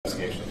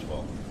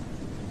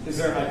Is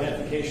there an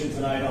identification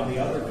tonight on the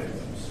other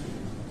victims?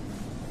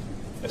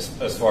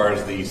 As far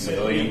as the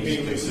civilians?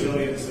 The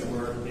civilians that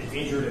were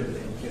injured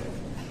and killed.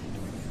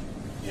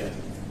 Yeah.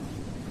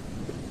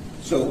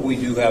 So we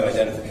do have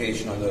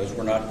identification on those.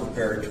 We're not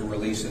prepared to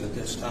release it at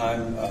this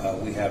time.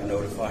 We have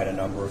notified a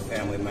number of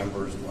family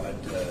members, but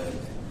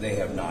they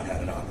have not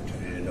had an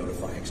opportunity to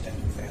notify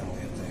extended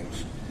family and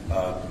things.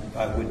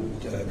 I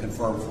would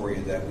confirm for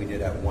you that we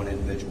did have one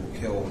individual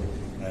killed,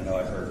 and I know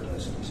I heard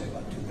somebody say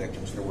about 2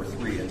 victims. There were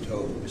 3 in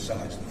total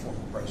besides the former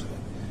president.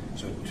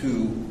 So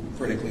 2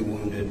 critically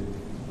wounded,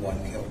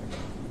 1 killed.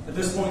 At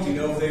this point, do you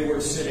know if they were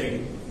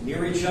sitting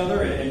near each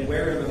other and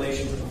where in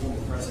relation to the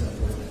former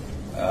president were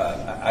they?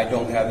 I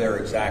don't have their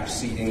exact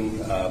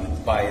seating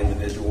by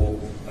individual.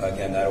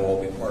 Again, that will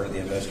all be part of the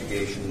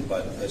investigation,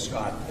 but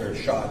their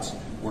shots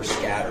were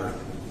scattered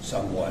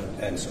somewhat,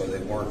 and so they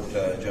weren't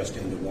just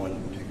into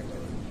one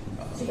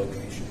particular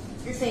location.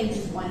 You're saying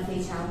just one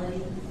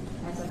fatality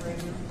as of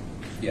right now?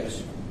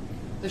 Yes.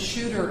 The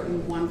shooter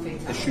in one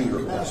fatality. The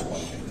shooter was one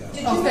fatality.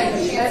 Did you have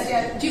a chance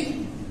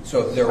yet?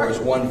 So there was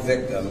one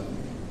victim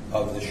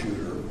of the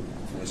shooter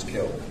who was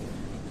killed,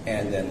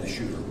 and then the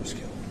shooter was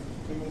killed.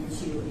 And then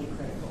 2 in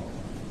critical.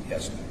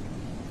 Yes, ma'am.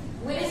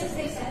 Witnesses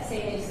they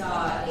say they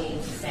saw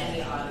a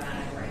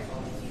semi-automatic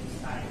rifle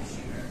used by the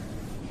shooter.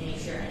 Can you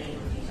share any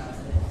more details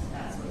of it?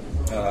 That's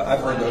what I've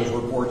heard those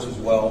reports as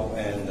well,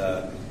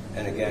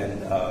 and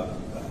again,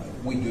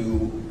 we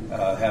do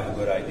have a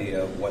good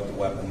idea of what the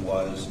weapon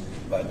was,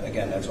 but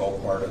again, that's all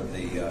part of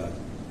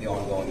the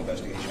ongoing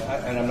investigation.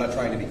 And I'm not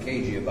trying to be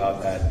cagey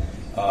about that.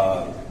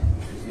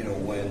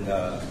 When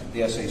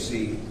the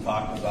SAC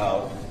talked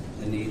about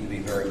the need to be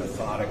very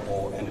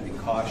methodical and to be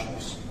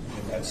cautious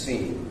at that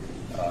scene,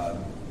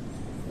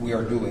 we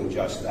are doing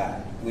just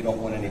that. We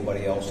don't want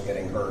anybody else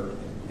getting hurt,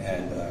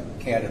 and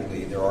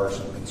candidly, there are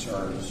some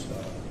concerns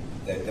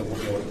that we'll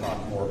be able to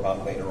talk more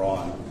about later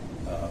on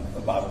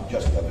about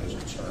just what those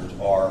concerns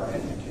are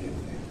and continue to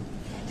be.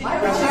 Did you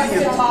have a chance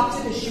to talk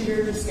to the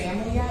shooter's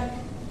family yet?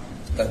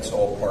 That's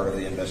all part of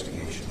the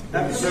investigation.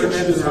 So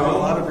there's a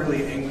lot of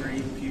really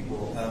angry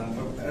people.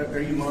 Are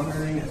you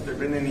monitoring? Has there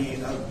been any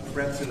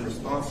threats in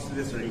response to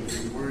this? Are you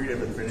worried? Have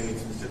there been any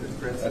specific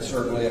threats? That's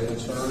certainly a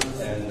concern,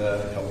 and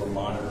we're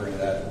monitoring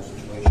that whole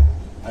situation.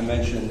 I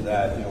mentioned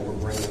that we're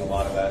bringing a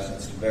lot of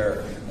assets to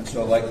bear, and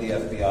so like the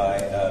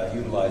FBI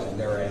utilizing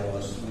their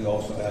analysts, we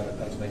also have the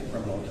Pennsylvania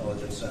Criminal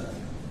Intelligence Center.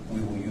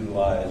 We will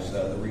utilize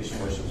the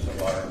resources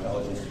of our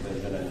intelligence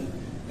division and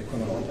the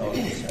Criminal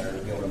Intelligence Center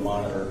to be able to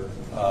monitor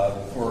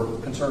for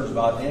concerns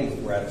about any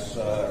threats,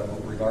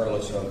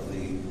 regardless of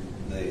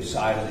the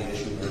side of the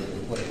issue or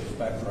the political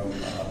spectrum.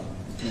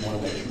 We want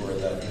to make sure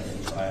that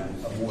we try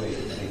and avoid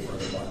any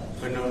further violence.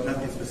 But no,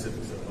 nothing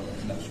specific so far.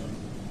 No, sir.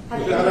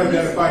 Without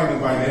identifying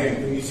them by name,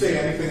 can you say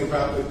anything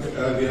about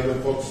the other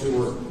folks who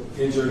were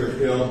injured or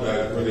killed?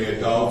 Were they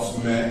adults,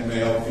 men,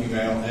 male,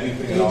 female,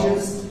 anything at all?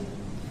 Ages?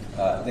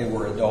 They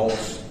were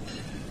adults,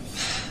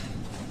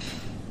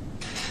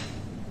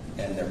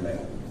 and they're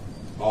male.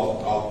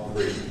 All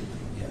 3?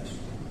 Yes.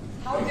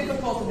 How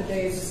difficult of a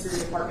day is this for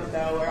your department,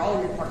 though, or all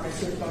of your departments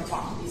who are going to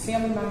talk to these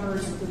family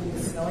members, including the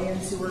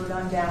civilians who were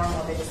gunned down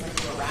while they just went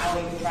to a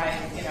rally to try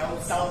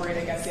and, celebrate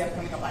against the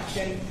upcoming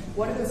election?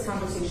 What are those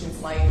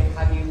conversations like, and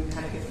how do you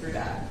kind of get through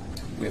that?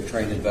 We have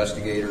trained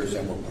investigators,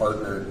 and we're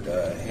partnered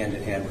hand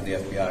in hand with the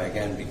FBI,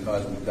 again,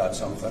 because we've got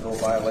some federal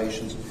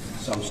violations,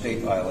 some state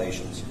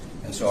violations.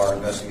 And so our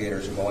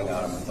investigators are going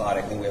out and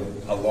methodically. We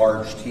have a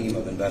large team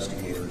of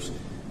investigators.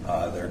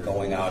 They're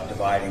going out,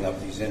 dividing up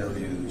these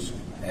interviews,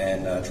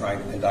 and trying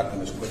to conduct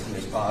them as quickly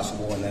as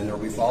possible. And then there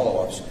will be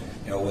follow-ups.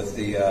 With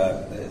the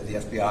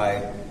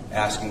FBI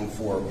asking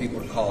for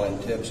people to call in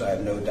tips, I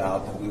have no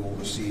doubt that we will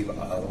receive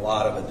a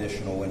lot of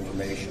additional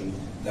information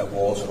that will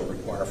also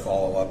require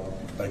follow-up.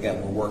 But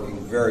again, we're working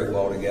very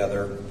well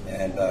together,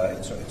 and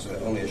it's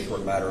only a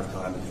short matter of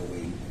time until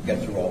we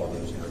get through all of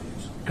those interviews.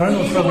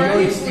 Colonel, from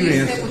your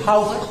experience,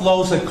 how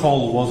close a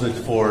call was it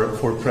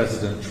for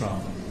President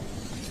Trump?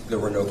 There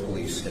were no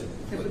police hit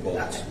with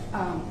bullets.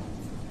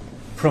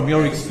 From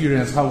your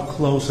experience, how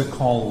close a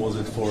call was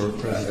it for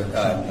President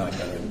Trump? I'm not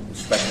going to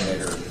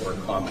speculate or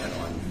comment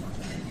on.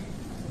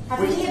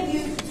 Have any of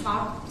you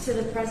talked to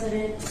the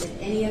president? Did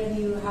any of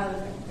you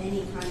have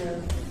any kind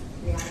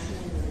of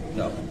reaction?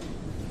 No.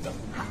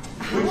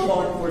 Which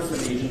law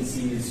enforcement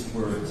agencies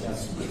were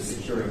tasked with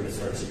securing this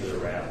particular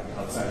rally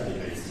outside of the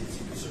United States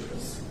Secret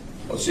Service?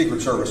 Well,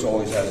 Secret Service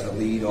always has the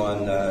lead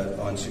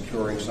on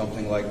securing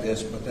something like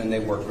this, but then they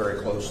work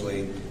very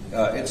closely.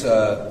 And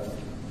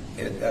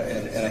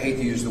I hate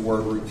to use the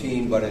word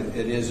routine, but it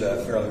is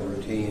a fairly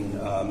routine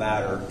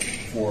matter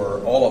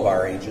for all of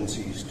our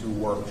agencies to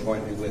work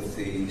jointly with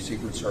the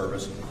Secret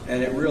Service.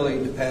 And it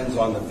really depends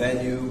on the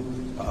venue,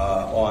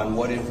 on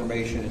what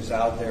information is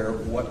out there,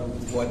 what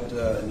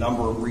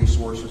number of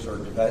resources are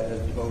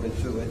devoted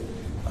to it,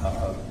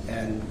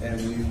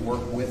 and we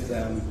work with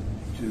them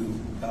to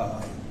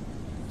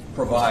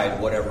provide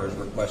whatever is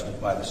requested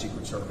by the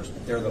Secret Service.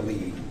 But they're the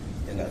lead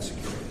in that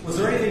security. Was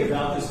there anything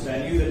about this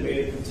venue that made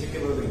it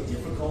particularly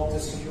difficult to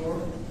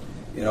secure?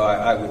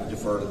 I would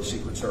defer to the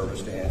Secret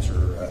Service to answer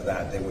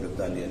that. They would have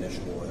done the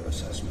initial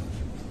assessment.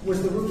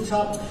 Was the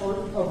rooftop part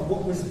of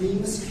what was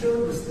being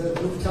secured? Was the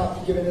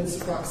rooftop, given its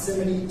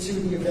proximity to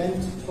the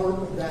event, part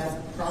of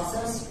that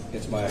process?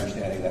 It's my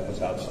understanding that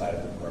was outside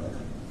of the perimeter.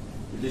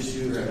 Did this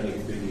shooter have any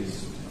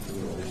previous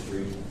criminal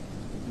history?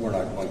 We're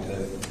not going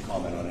to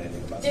comment on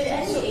anything about Did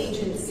that. any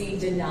agency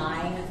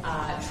deny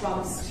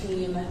Trump's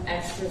team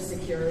extra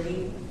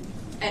security?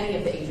 Any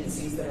of the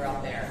agencies that are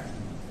out there?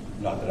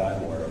 Not that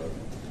I'm aware of.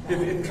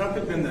 If Trump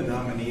had been the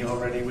nominee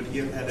already, would he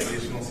have had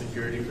additional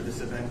security for this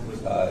event?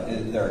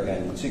 There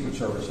again, Secret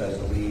Service has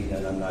the lead,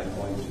 and I'm not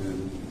going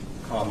to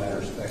comment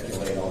or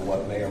speculate on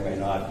what may or may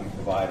not be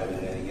provided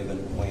at any given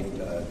point,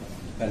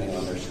 depending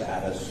on their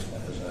status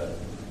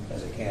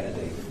as a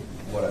candidate.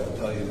 What I will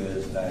tell you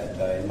is that,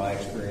 in my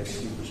experience,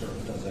 Secret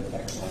Service does an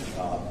excellent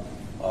job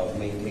of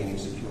maintaining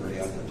security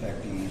on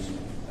protectees.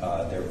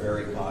 They're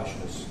very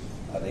cautious.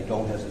 They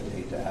don't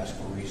hesitate to ask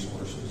for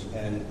resources,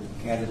 and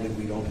candidly,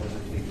 we don't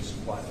hesitate to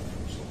supply them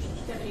with resources.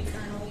 Deputy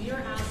Colonel, you're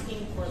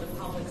asking for the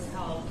public's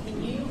help.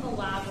 Can you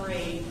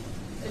elaborate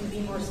and be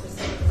more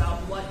specific about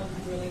what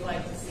you'd really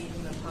like to see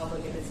from the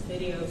public? If it's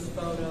videos,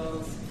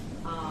 photos,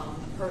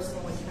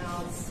 personal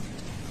accounts?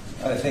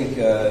 I think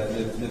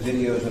the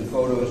videos and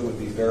photos would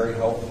be very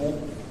helpful,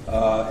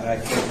 and I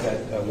think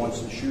that once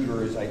the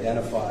shooter is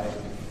identified,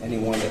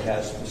 anyone that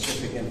has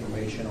specific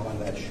information on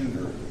that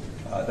shooter,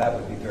 that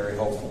would be very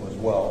helpful as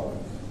well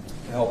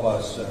to help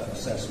us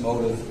assess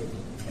motive.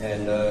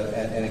 And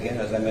again,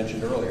 as I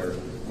mentioned earlier,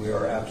 we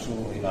are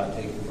absolutely not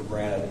taking for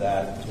granted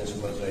that this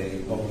was a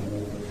lone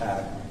wolf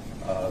attack,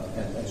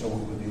 and so we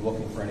would be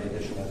looking for any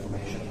additional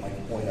information that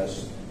might point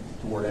us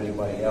toward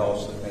anybody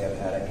else that may have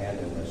had a hand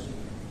in this.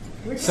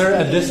 Sir,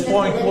 at this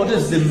point, what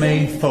is the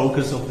main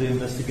focus of the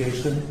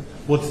investigation?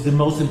 What's the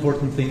most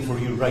important thing for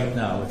you right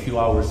now, a few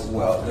hours?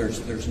 Well,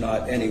 there's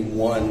not any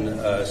one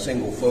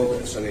single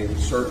focus. I mean,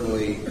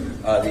 certainly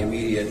the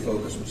immediate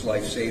focus was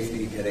life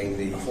safety, getting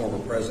the former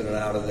president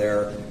out of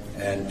there,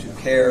 and to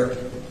care,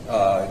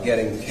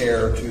 getting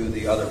care to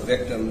the other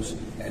victims,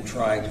 and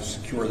trying to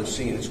secure the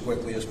scene as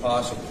quickly as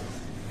possible.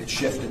 It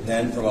shifted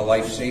then from a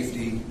life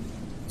safety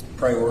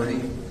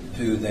priority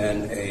to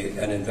then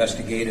an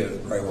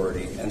investigative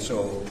priority. And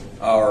so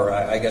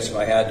I guess if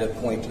I had to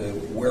point to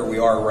where we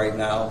are right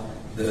now,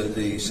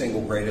 the single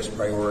greatest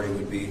priority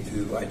would be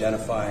to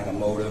identifying a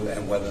motive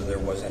and whether there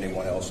was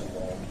anyone else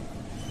involved.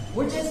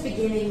 We're just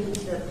beginning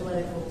the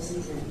political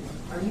season.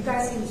 Are you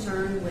guys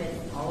concerned with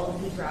all of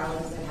these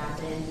rallies that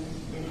happen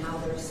and how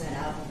they're set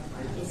up?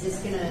 Is this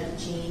going to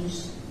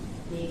change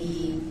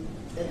maybe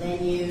the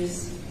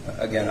venues?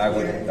 Again, I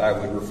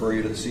would refer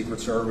you to the Secret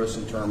Service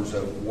in terms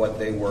of what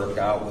they work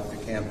out with the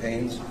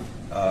campaigns.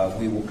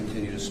 We will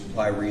continue to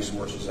supply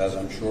resources, as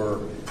I'm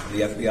sure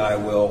the FBI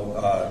will,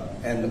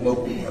 and the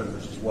local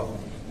partners as well.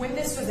 When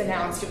this was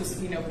announced, it was,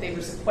 they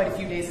were quite a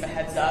few days of a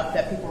heads up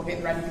that people were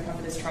getting ready to come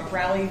to this Trump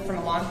rally. From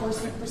a law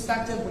enforcement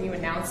perspective, when you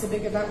announce a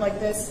big event like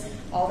this,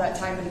 all that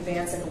time in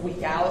advance and a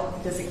week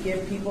out, does it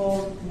give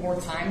people more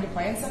time to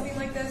plan something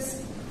like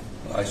this?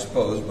 I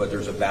suppose, but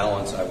there's a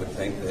balance, I would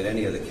think, that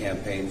any of the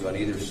campaigns on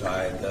either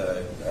side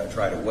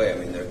try to weigh. I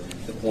mean,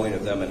 the point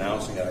of them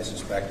announcing it, I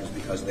suspect, is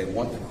because they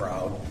want the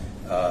crowd.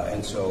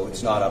 And so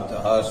it's not up to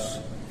us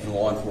in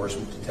law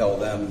enforcement to tell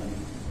them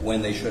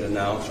when they should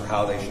announce or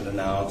how they should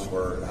announce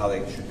or how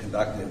they should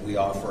conduct it. We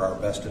offer our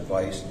best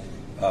advice.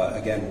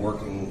 Again,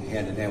 working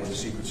hand in hand with the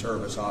Secret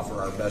Service,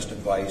 offer our best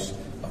advice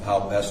of how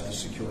best to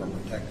secure and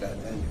protect that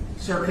venue.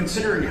 Sir,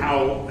 considering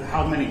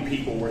how many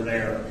people were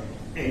there,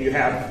 and you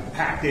have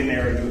packed in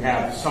there, and you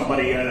have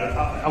somebody at an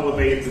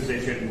elevated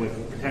position with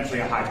potentially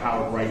a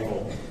high-powered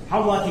rifle,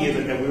 how lucky is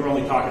it that we were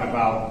only talking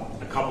about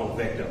a couple of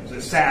victims,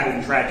 as sad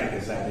and tragic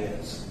as that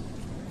is?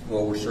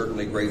 Well, we're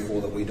certainly grateful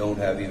that we don't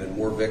have even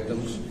more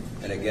victims.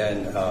 And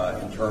again,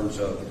 in terms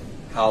of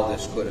how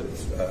this could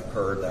have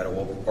occurred, that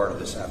will be part of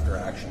this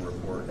after-action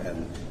report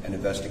and an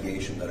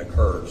investigation that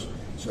occurs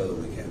so that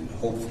we can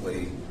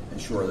hopefully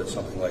ensure that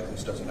something like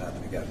this doesn't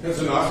happen again. Has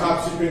an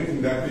autopsy been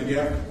conducted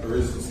yet, or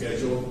is it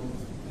scheduled?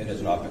 It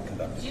has not been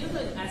conducted. Do you have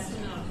an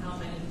estimate on how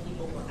many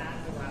people were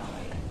at the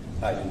rally?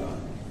 I do not.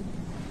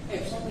 Hey,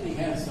 if somebody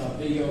has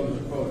videos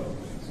or photos,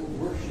 so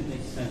where should they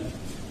send it?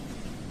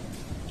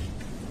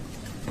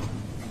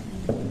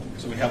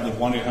 So we have the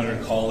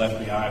 1-800 call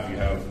FBI if you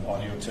have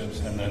audio tips,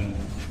 and then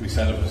we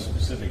set up a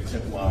specific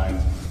tip line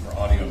for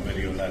audio and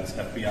video. That's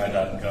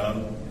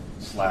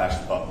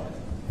FBI.gov/Butler.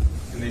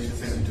 And they should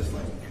send just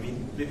like any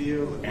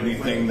video?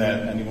 Anything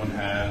that anyone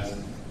has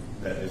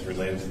that is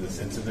related to this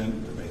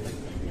incident, that they think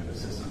may be of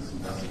assistance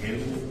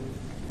investigatively,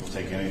 we'll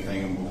take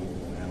anything and we'll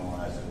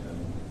analyze it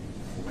and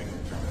we'll make a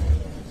determination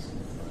if it's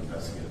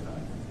investigative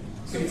value.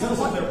 So tell us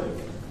what they're...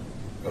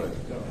 Go ahead.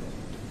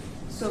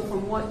 So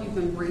from what you've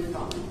been briefed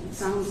on, it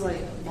sounds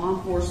like law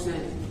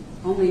enforcement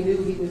only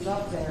knew he was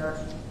up there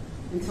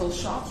until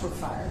shots were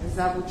fired. Is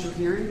that what you're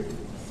hearing?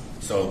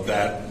 So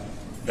that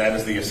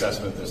is the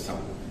assessment this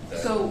time.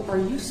 So are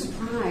you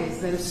surprised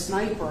that a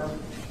sniper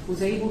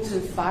was able to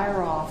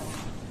fire off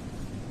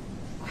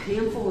a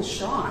handful of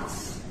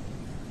shots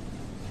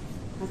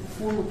with the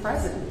former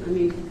president? I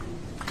mean,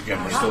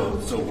 Again,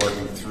 we're still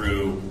working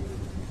through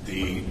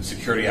the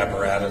security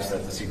apparatus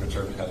that the Secret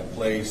Service had in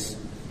place,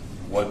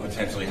 what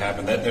potentially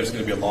happened. There's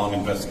going to be a long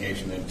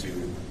investigation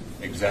into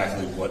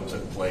exactly what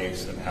took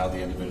place and how the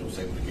individual was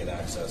able to get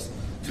access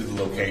to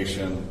the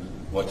location,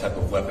 what type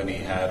of weapon he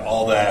had.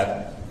 All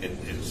that it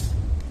is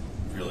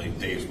really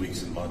days,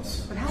 weeks, and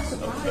months. But how of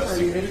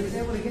surprised are you that he investigation. was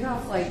able to get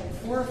off like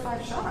 4 or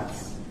 5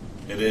 shots?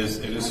 It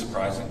is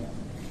surprising,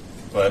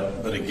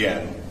 but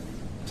again,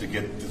 to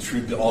get the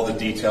truth, all the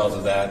details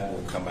of that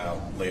will come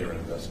out later in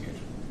the investigation.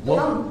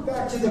 Now,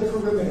 back to the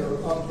perimeter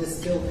of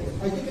this building.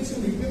 I think it's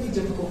going to be really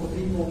difficult for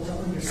people to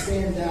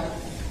understand that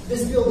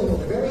this building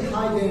with a very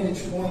high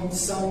vantage point,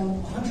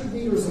 some 100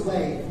 meters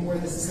away from where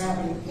this is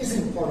happening,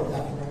 isn't part of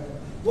that perimeter.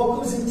 What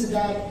goes into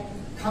that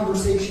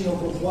conversation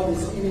over what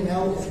is in and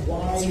out, and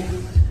why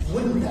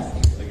wouldn't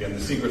that be? Again,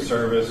 the Secret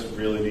Service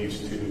really needs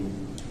to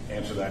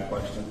answer that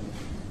question.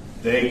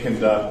 They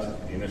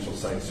conduct the initial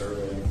site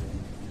survey.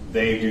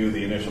 They do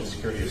the initial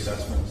security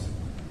assessments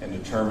and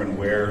determine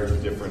where the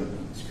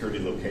different security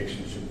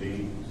locations should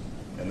be,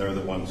 and they're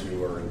the ones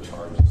who are in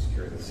charge of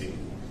securing the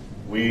scene.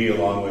 We,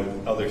 along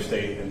with other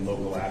state and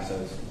local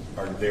assets,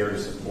 are there to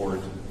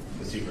support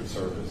the Secret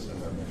Service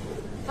and their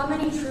mission. How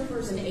many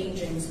troopers and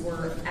agents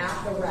were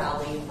at the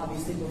rally,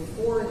 obviously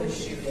before the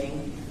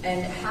shooting,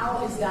 and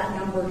how is that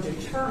number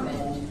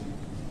determined,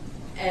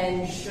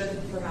 and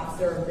should perhaps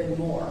there have been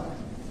more?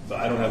 So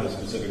I don't have the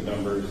specific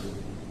numbers.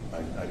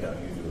 I doubt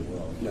you do as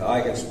well. No,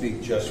 I can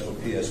speak just for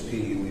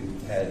PSP.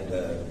 We've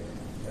had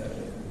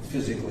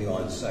physically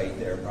on site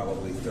there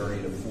probably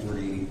 30 to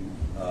 40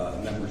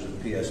 members of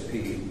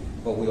PSP,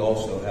 but we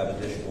also have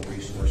additional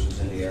resources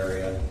in the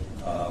area.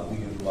 We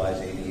utilize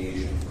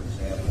aviation, for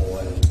example,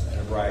 and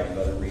a variety of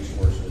other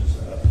resources,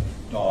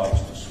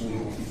 dogs to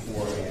sweep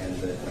beforehand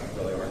that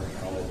really aren't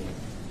counted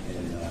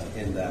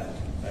in that.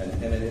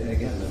 And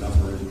again, the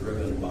number is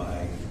driven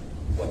by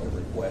what the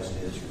request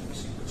is from the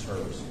Secret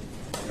Service.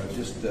 You know,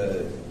 just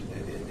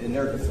in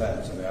their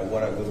defense, I mean,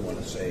 what I would want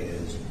to say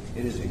is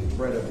it is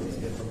incredibly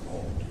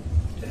difficult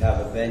to have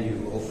a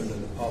venue open to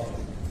the public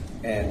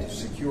and to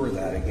secure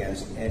that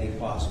against any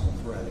possible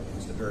threat,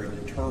 against a very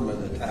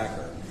determined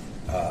attacker.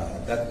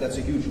 That's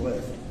a huge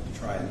lift to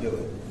try and do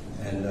it.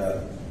 And,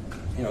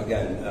 you know,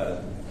 again,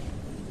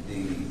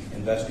 the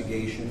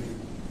investigation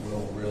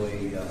will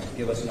really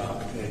give us an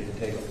opportunity to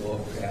take a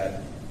look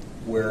at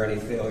where any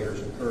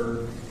failures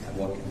occurred and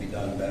what can be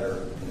done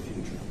better in the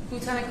future.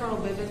 Lieutenant Colonel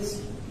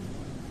Bivens,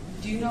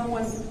 do you know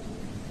when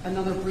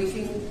another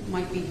briefing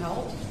might be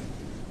held?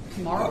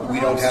 Tomorrow, We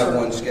don't perhaps, have or-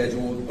 one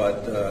scheduled,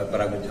 but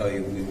I would tell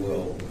you we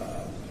will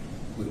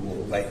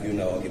let you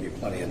know. I'll give you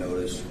plenty of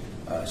notice.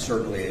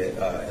 Certainly,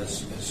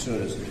 as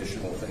soon as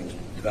additional things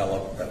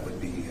develop that would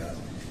be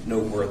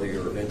noteworthy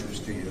or of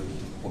interest to you,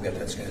 we'll get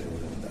that scheduled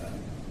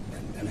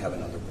and have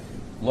another briefing.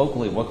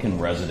 Locally, what can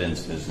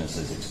residents,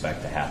 businesses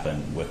expect to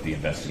happen with the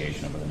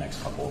investigation over the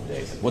next couple of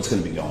days? What's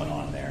going to be going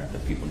on there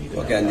that people need to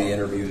know Again, about? the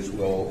interviews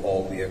will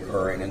all be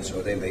occurring, and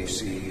so they may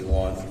see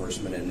law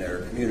enforcement in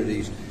their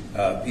communities.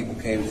 People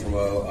came from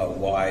a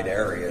wide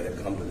area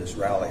to come to this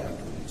rally.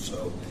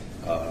 So,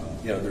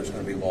 you know, there's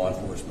going to be law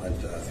enforcement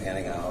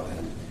fanning out,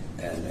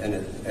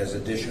 and as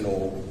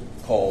additional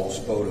calls,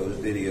 photos,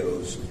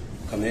 videos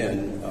come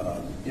in,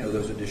 you know,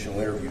 those additional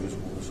interviews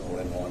will result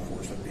in law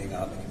enforcement being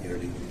out in the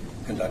community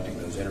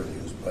conducting those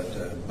interviews.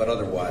 But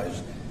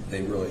otherwise,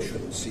 they really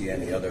shouldn't see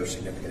any other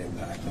significant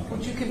impact on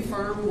Would it. you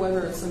confirm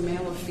whether it's a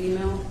male or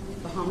female,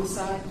 the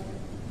homicide,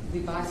 the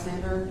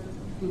bystander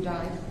who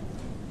died?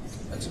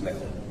 That's a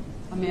male.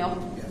 A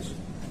male? Yes.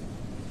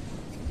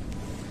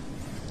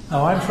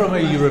 Now, I'm from a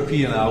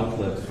European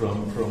outlet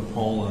from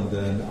Poland,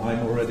 and I'm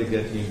already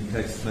getting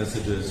text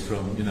messages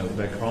from,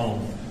 back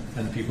home,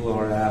 and people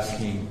are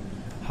asking,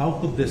 how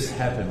could this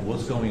happen?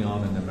 What's going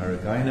on in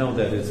America? I know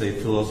that it's a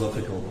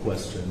philosophical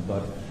question,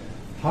 but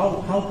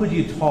how could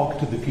you talk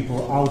to the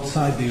people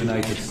outside the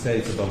United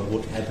States about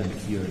what happened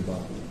here in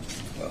Buffalo?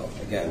 Well,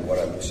 again, what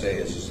I would say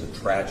is it's a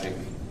tragic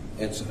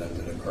incident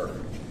that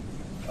occurred.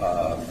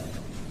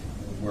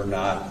 We're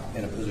not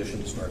in a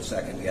position to start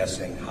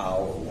second-guessing how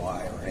or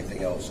why or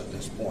anything else at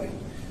this point.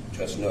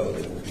 Just know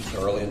that it will be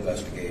thoroughly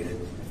investigated.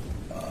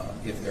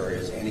 If there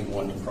is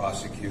anyone to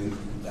prosecute,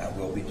 that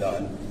will be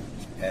done,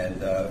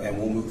 and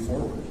we'll move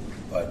forward.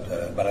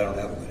 But I don't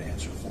have a good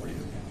answer for you.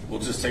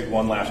 We'll just take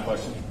one last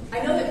question.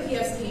 I know that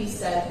PSP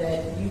said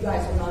that you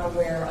guys were not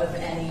aware of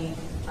any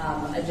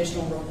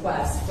additional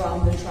requests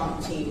from the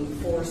Trump team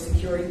for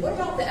security. What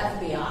about the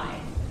FBI?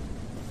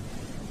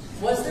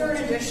 Was there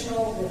an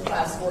additional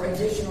request for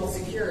additional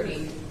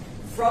security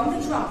from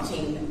the Trump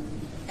team,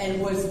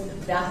 and was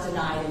that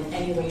denied in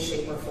any way,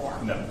 shape, or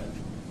form?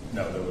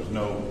 No, there was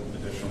no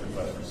additional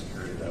request for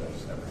security that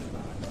was ever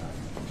denied by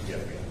the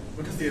FBI.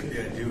 What does the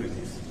FBI do in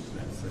these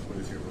events? Like, what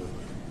is your role?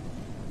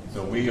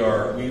 So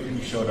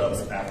we showed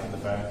up after the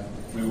fact.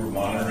 We were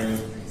monitoring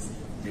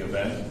the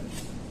event,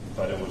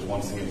 but it was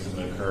once the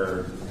incident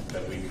occurred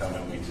that we come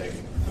and we take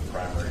the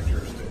primary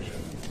jurisdiction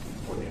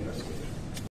for the investigation.